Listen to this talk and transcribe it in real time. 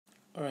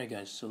Alright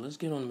guys, so let's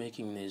get on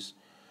making this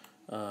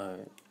uh,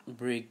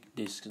 break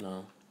disc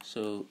now.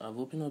 So I've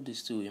opened up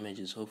these two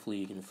images, hopefully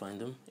you can find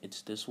them.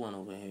 It's this one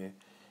over here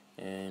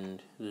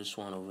and this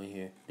one over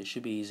here. They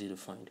should be easy to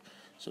find.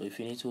 So if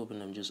you need to open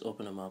them, just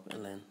open them up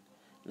and then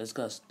let's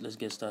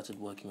get started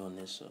working on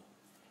this. So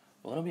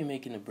we're gonna be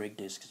making the break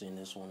discs in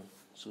this one.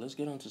 So let's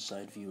get onto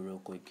side view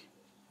real quick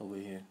over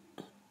here.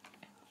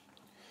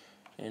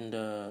 And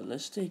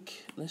let's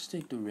take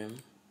the rim,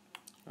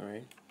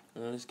 alright?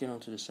 Now let's get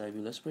onto the side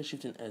view. Let's press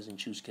Shift and S and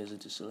choose Kaizen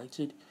to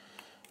select it.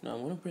 Now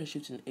I'm going to press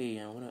Shift and A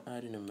and I'm going to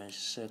add in a mesh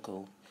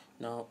circle.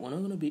 Now we're not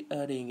going to be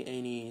adding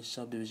any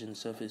subdivision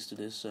surface to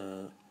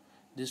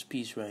this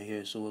piece right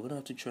here, so we're going to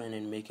have to try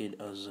and make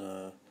it as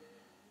to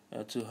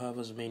have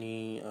as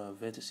many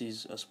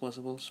vertices as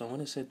possible. So I'm going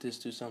to set this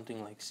to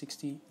something like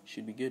 60,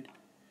 should be good,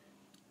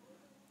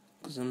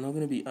 because I'm not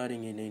going to be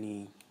adding in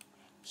any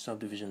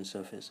subdivision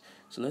surface.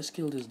 So let's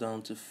scale this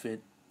down to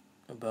fit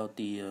about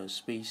the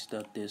space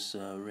that this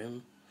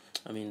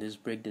this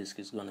break disc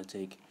is going to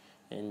take.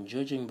 And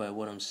judging by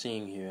what I'm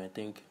seeing here, I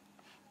think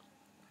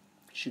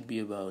it should be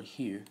about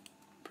here,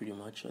 pretty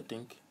much, I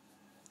think.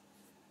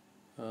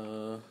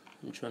 I'm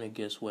trying to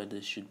guess where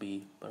this should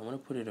be, but I'm going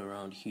to put it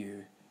around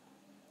here.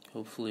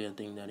 Hopefully I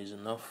think that is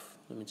enough.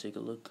 Let me take a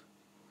look.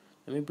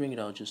 Let me bring it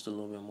out just a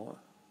little bit more.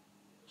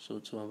 So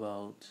to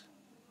about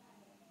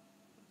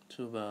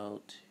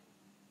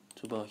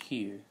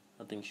here,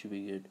 I think should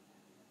be good.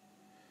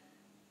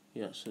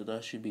 Yeah, so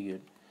that should be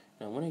good.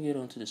 Now I want to get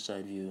onto the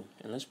side view,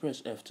 and let's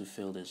press F to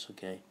fill this,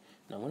 okay?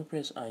 Now I want to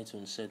press I to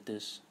insert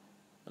this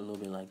a little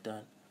bit like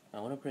that. I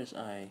want to press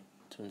I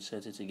to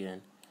insert it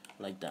again,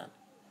 like that.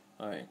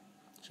 Alright,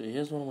 so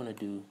here's what I'm going to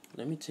do.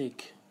 Let me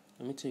take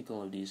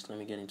all of these. Let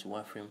me get into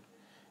wireframe.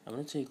 I'm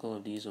going to take all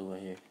of these over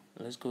here.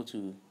 And let's go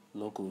to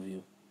local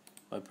view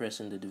by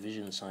pressing the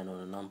division sign on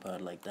the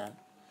numpad like that.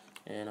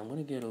 And I'm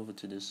going to get over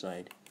to this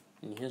side.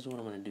 And here's what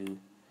I'm going to do.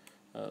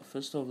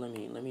 First off, let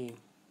me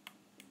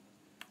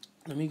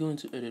go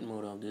into edit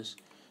mode of this,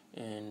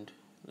 and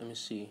let me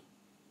see.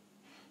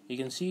 You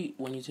can see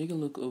when you take a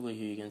look over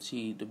here, you can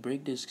see the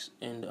brake discs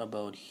end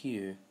about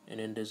here, and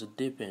then there's a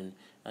dip in,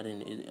 and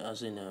then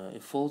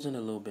it folds in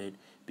a little bit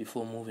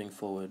before moving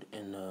forward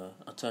and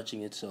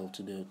attaching itself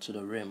to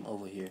the rim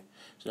over here.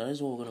 So that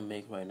is what we're gonna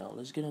make right now.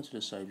 Let's get onto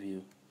the side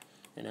view,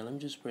 and then let me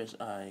just press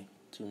I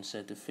to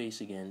insert the face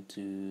again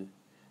to,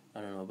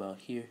 I don't know, about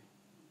here.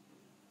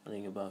 I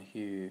think about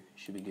here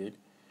should be good,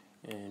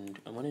 and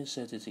I'm gonna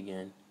insert it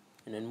again,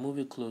 and then move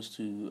it close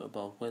to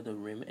about where the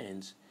rim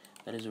ends.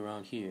 That is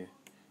around here.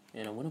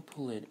 And I'm going to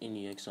pull it in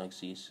the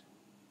x-axis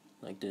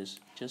like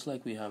this, just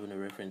like we have in a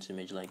reference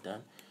image like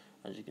that.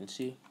 As you can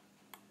see,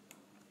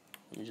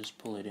 let me just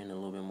pull it in a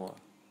little bit more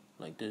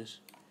like this,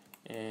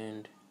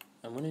 and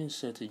I'm going to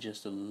insert it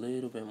just a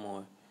little bit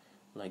more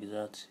like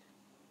that,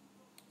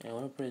 and I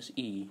want to press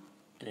E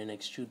and then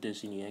extrude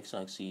this in the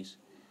x-axis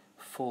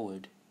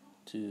forward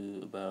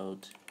to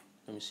about,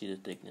 let me see the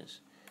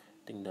thickness.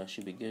 I think that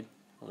should be good.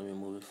 Let me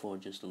move it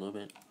forward just a little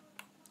bit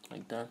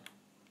like that,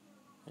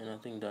 and I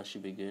think that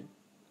should be good.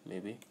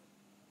 Maybe,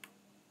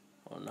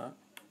 or not,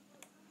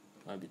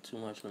 might be too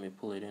much. Let me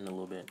pull it in a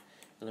little bit,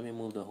 and let me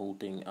move the whole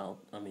thing out,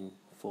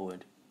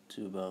 forward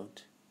to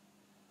about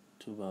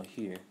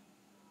here,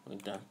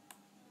 like that.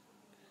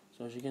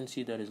 So as you can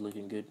see, that is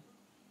looking good.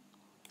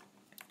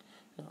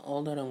 Now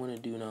all that I'm going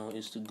to do now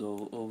is to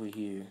go over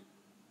here.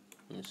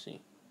 Let me see.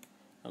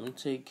 I'm going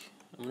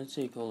to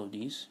take all of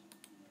these,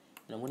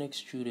 and I'm going to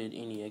extrude it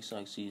in the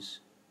x-axis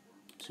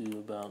to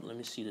about, let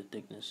me see the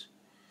thickness.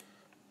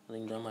 I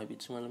think that might be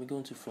too much. Let me go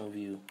into front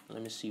view.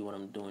 Let me see what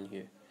I'm doing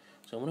here.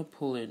 So I'm going to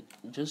pull it,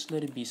 just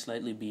let it be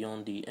slightly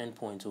beyond the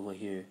endpoint over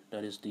here.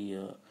 That is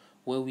the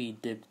where we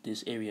dipped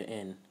this area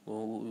in.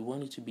 Well, we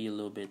want it to be a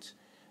little bit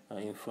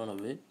in front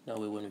of it. That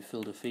way when we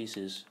fill the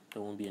faces,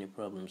 there won't be any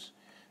problems.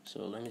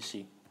 So let me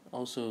see.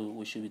 Also,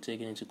 we should be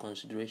taking into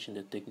consideration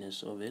the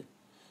thickness of it.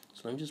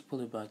 So let me just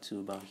pull it back to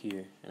about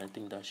here, and I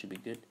think that should be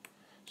good.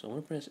 So I'm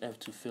going to press F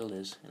to fill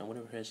this, and I'm going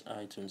to press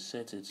I to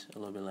insert it a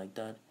little bit like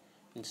that.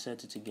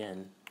 Insert it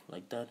again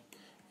like that,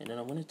 and then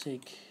I'm going to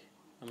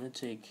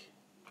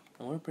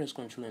press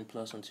Ctrl and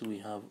plus until we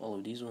have all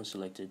of these ones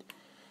selected,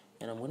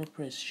 and I'm going to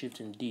press Shift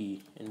and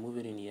D and move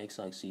it in the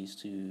x-axis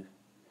to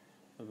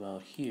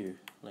about here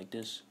like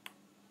this,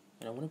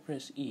 and I'm going to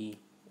press E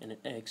and an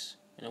X,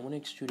 and I'm going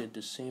to extrude it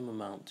the same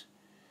amount,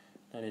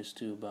 that is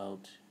to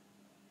about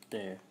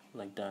there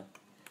like that,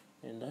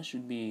 and that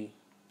should be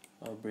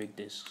our brake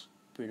discs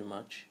pretty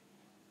much,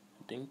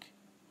 I think.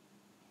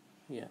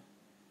 Yeah,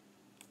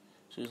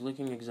 so it's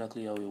looking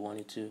exactly how we want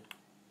it to.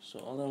 So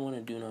all I want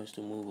to do now is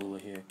to move over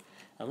here.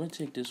 I'm going to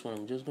take this one,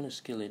 I'm just going to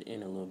scale it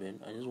in a little bit.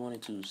 I just want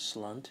it to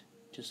slant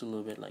just a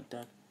little bit like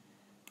that,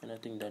 and I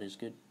think that is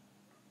good.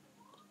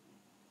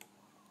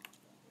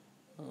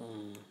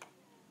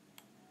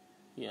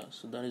 Yeah,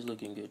 so that is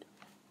looking good.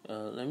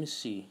 Let me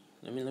see.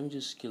 Let me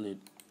just scale it.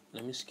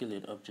 Let me scale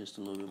it up just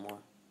a little bit more.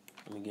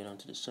 Let me get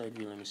onto the side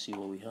view. Let me see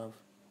what we have.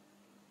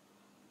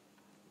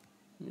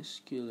 Let me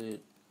scale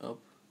it up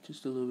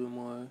just a little bit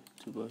more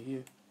to about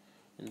here.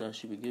 and that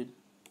should be good.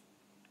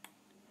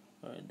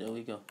 Alright, there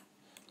we go.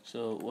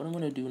 So what I'm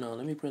going to do now,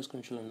 let me press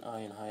Ctrl and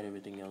I and hide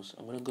everything else.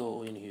 I'm going to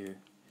go in here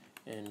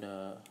and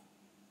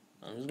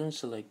I'm just going to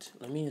select,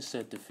 let me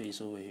insert the face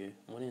over here.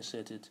 I'm going to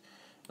insert it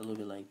a little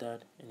bit like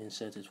that and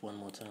insert it one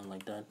more time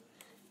like that.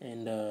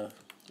 And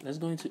let's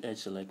go into edge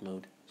select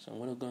mode. So I'm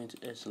going to go into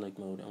edge select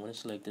mode. I'm going to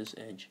select this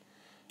edge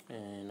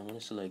and I'm going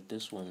to select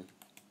this one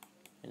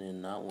and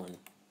then that one,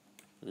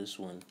 this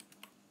one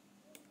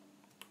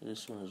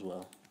as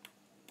well,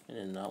 and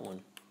then that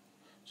one.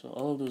 So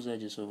all of those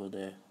edges over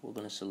there we're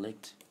going to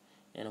select,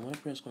 and I'm going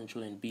to press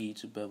Ctrl and B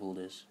to bevel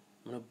this.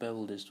 I'm going to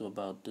bevel this to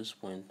about this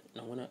point,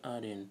 and I'm going to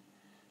add in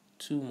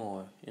 2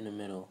 more in the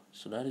middle.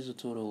 So that is a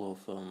total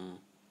of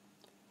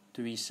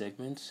 3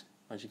 segments,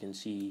 as you can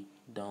see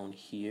down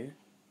here,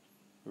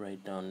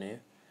 right down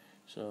there.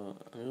 So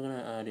I'm just going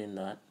to add in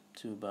that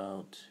to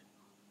about,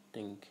 I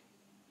think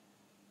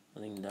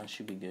that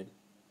should be good.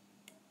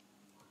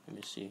 Let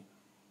me see.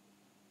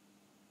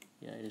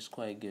 Yeah, it is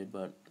quite good,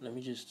 but let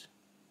me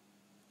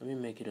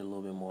make it a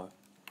little bit more.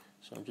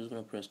 So I'm just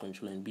going to press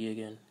Ctrl and B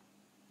again,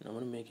 and I'm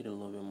going to make it a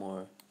little bit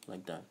more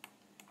like that.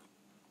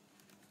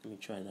 Let me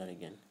try that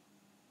again.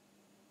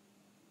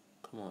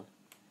 Come on.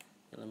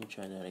 Yeah, let me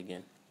try that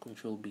again.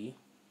 Ctrl B.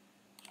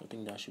 So I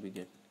think that should be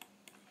good.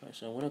 Alright,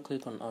 so I'm going to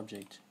click on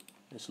Object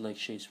and select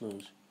Shade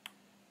Smooth,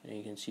 and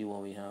you can see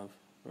what we have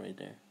right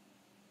there.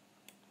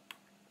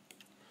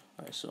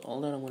 Alright, so all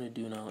that I'm going to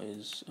do now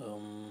is,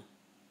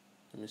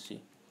 let me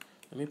see.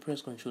 Let me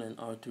press Ctrl and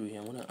R through here.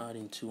 I'm going to add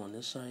in 2 on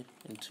this side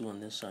and 2 on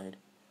this side,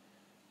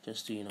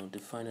 just to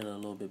define it a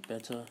little bit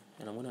better.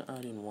 And I'm going to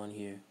add in 1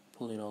 here,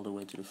 pull it all the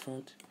way to the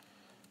front.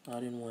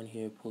 Add in 1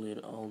 here, pull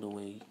it all the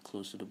way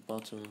close to the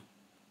bottom,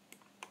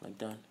 like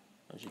that.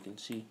 As you can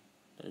see,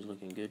 that is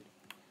looking good.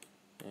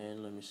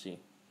 And let me see.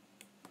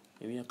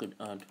 Maybe I could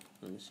add.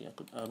 Let me see. I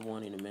could add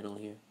 1 in the middle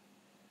here,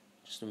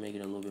 just to make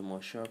it a little bit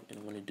more sharp. And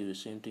I'm going to do the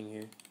same thing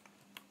here.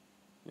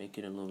 Make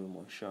it a little bit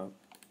more sharp.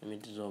 Let me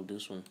dissolve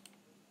this one.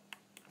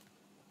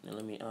 Now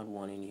let me add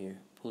 1 in here,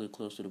 pull it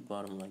close to the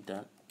bottom like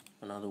that.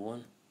 Another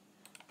 1,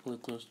 pull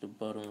it close to the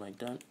bottom like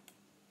that.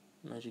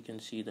 And as you can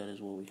see, that is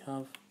what we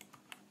have.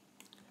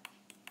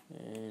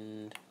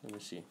 And let me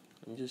see,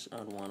 let me just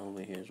add 1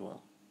 over here as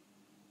well.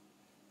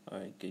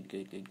 Alright,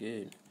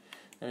 good.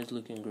 That is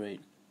looking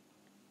great.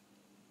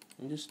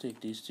 Let me just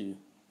take these 2.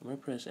 I'm going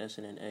to press S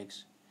and then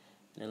X.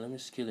 Now let me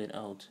scale it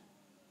out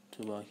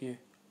to about here.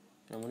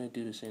 And I'm going to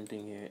do the same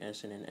thing here,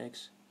 S and then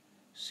X.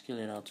 Scale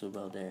it out to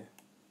about there.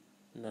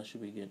 And that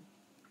should be good.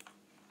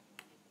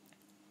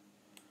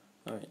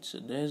 Alright, so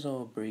there's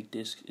our brake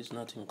disc. It's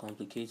nothing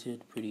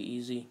complicated, pretty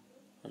easy,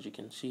 as you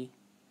can see,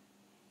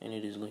 and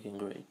it is looking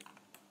great.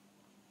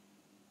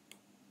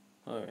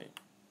 Alright,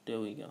 there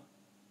we go.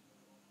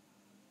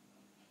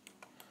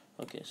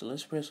 Okay, so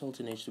let's press Alt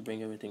and H to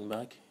bring everything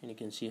back, and you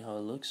can see how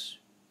it looks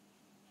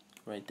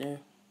right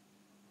there.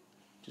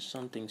 Just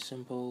something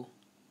simple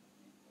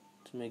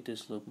to make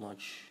this look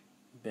much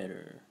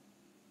better.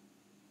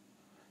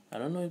 I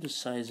don't know if the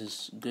size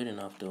is good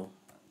enough though.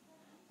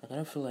 I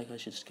kind of feel like I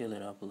should scale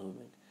it up a little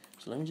bit.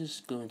 So let me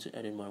just go into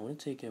edit mode. I'm going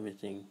to take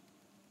everything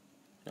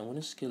and I'm going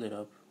to scale it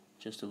up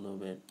just a little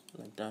bit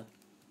like that.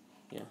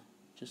 Yeah,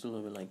 just a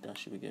little bit like that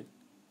should be good.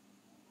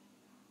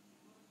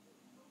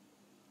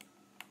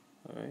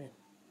 Alright,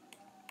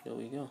 there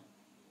we go.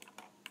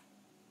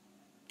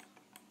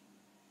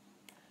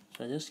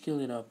 So I just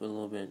scaled it up a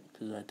little bit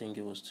because I think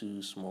it was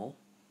too small.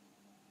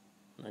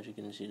 And as you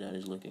can see, that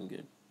is looking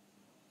good.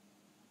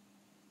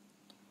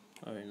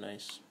 Alright,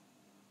 nice.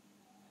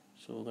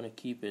 So we're going to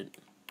keep it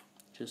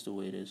just the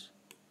way it is.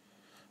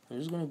 I'm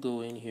just going to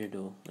go in here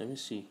though. Let me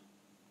see.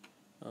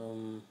 I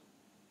don't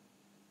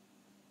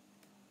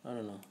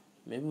know.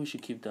 Maybe we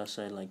should keep that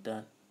side like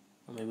that.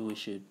 Or maybe we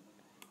should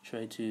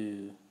try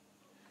to...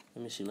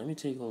 Let me see. Let me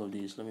take all of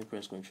these. Let me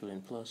press Ctrl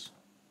and plus.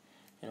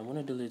 And I'm going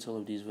to delete all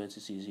of these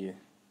vertices here.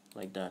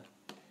 Like that.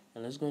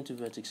 And let's go into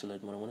vertex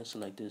select mode. I want to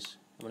select this.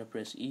 I'm going to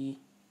press E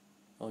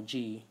or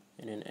G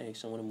and then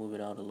X. I'm going to move it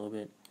out a little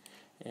bit.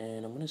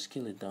 And I'm going to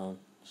scale it down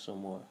some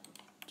more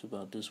to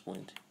about this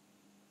point.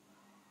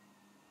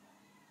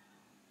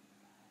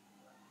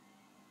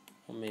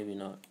 Or maybe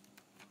not.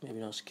 Maybe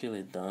not scale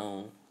it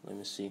down. Let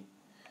me see.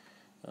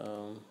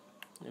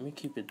 Let me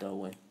keep it that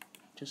way.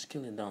 Just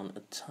scale it down a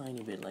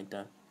tiny bit like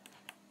that.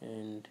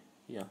 And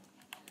yeah.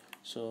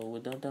 So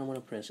with that done, I'm going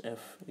to press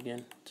F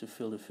again to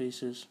fill the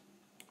faces.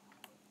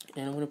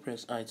 And I'm going to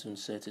press I to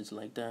insert it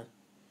like that.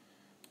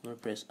 I'm going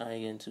to press I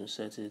again to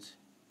insert it.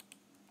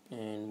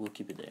 And we'll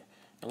keep it there.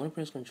 I'm going to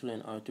press Ctrl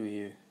and R through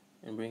here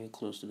and bring it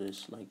close to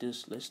this, like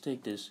this. Let's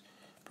take this,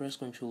 press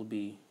Ctrl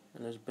B,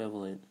 and let's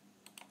bevel it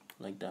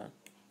like that.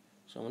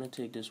 So I'm going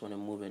to take this one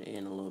and move it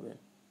in a little bit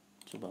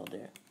to about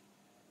there.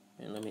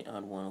 And let me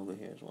add 1 over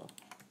here as well.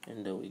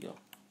 And there we go.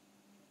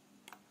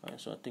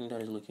 Alright, so I think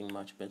that is looking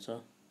much better.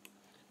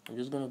 I'm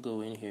just going to go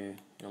in here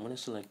and I'm going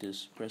to select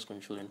this, press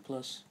Ctrl and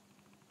plus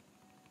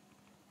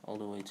all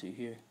the way to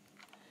here.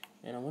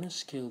 And I'm going to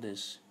scale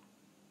this.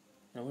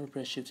 And I'm going to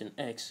press Shift and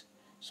X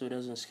so it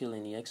doesn't scale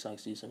in the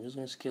X-axis. I'm just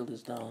going to scale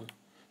this down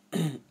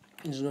I'm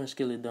just going to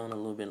scale it down a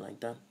little bit like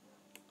that.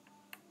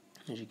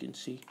 As you can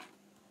see,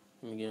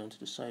 let me get onto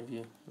the side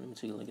view. Let me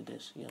take a look at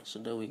this. Yeah, so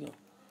there we go.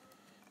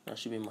 That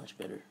should be much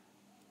better.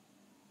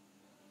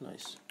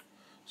 Nice.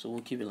 So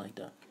we'll keep it like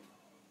that.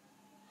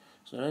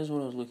 So that is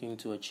what I was looking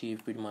to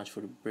achieve pretty much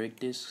for the brake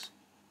discs.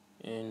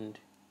 And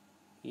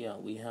yeah,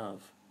 we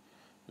have.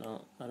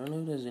 Now, I don't know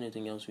if there's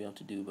anything else we have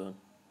to do, but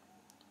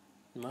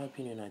in my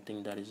opinion, I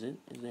think that is it.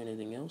 Is there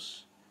anything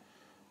else?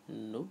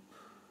 Nope.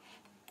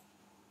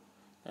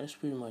 That's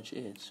pretty much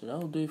it. So that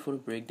will do it for the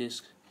brake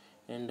disc.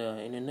 And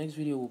in the next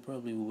video, we'll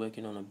probably be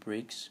working on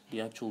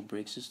the actual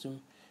brake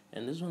system.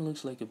 And this one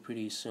looks like a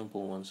pretty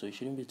simple one, so it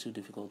shouldn't be too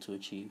difficult to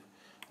achieve.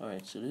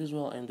 Alright, so this is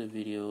where I'll end the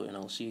video, and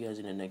I'll see you guys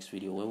in the next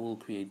video where we'll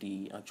create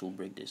the actual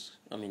brake disc.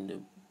 The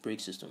brake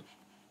system.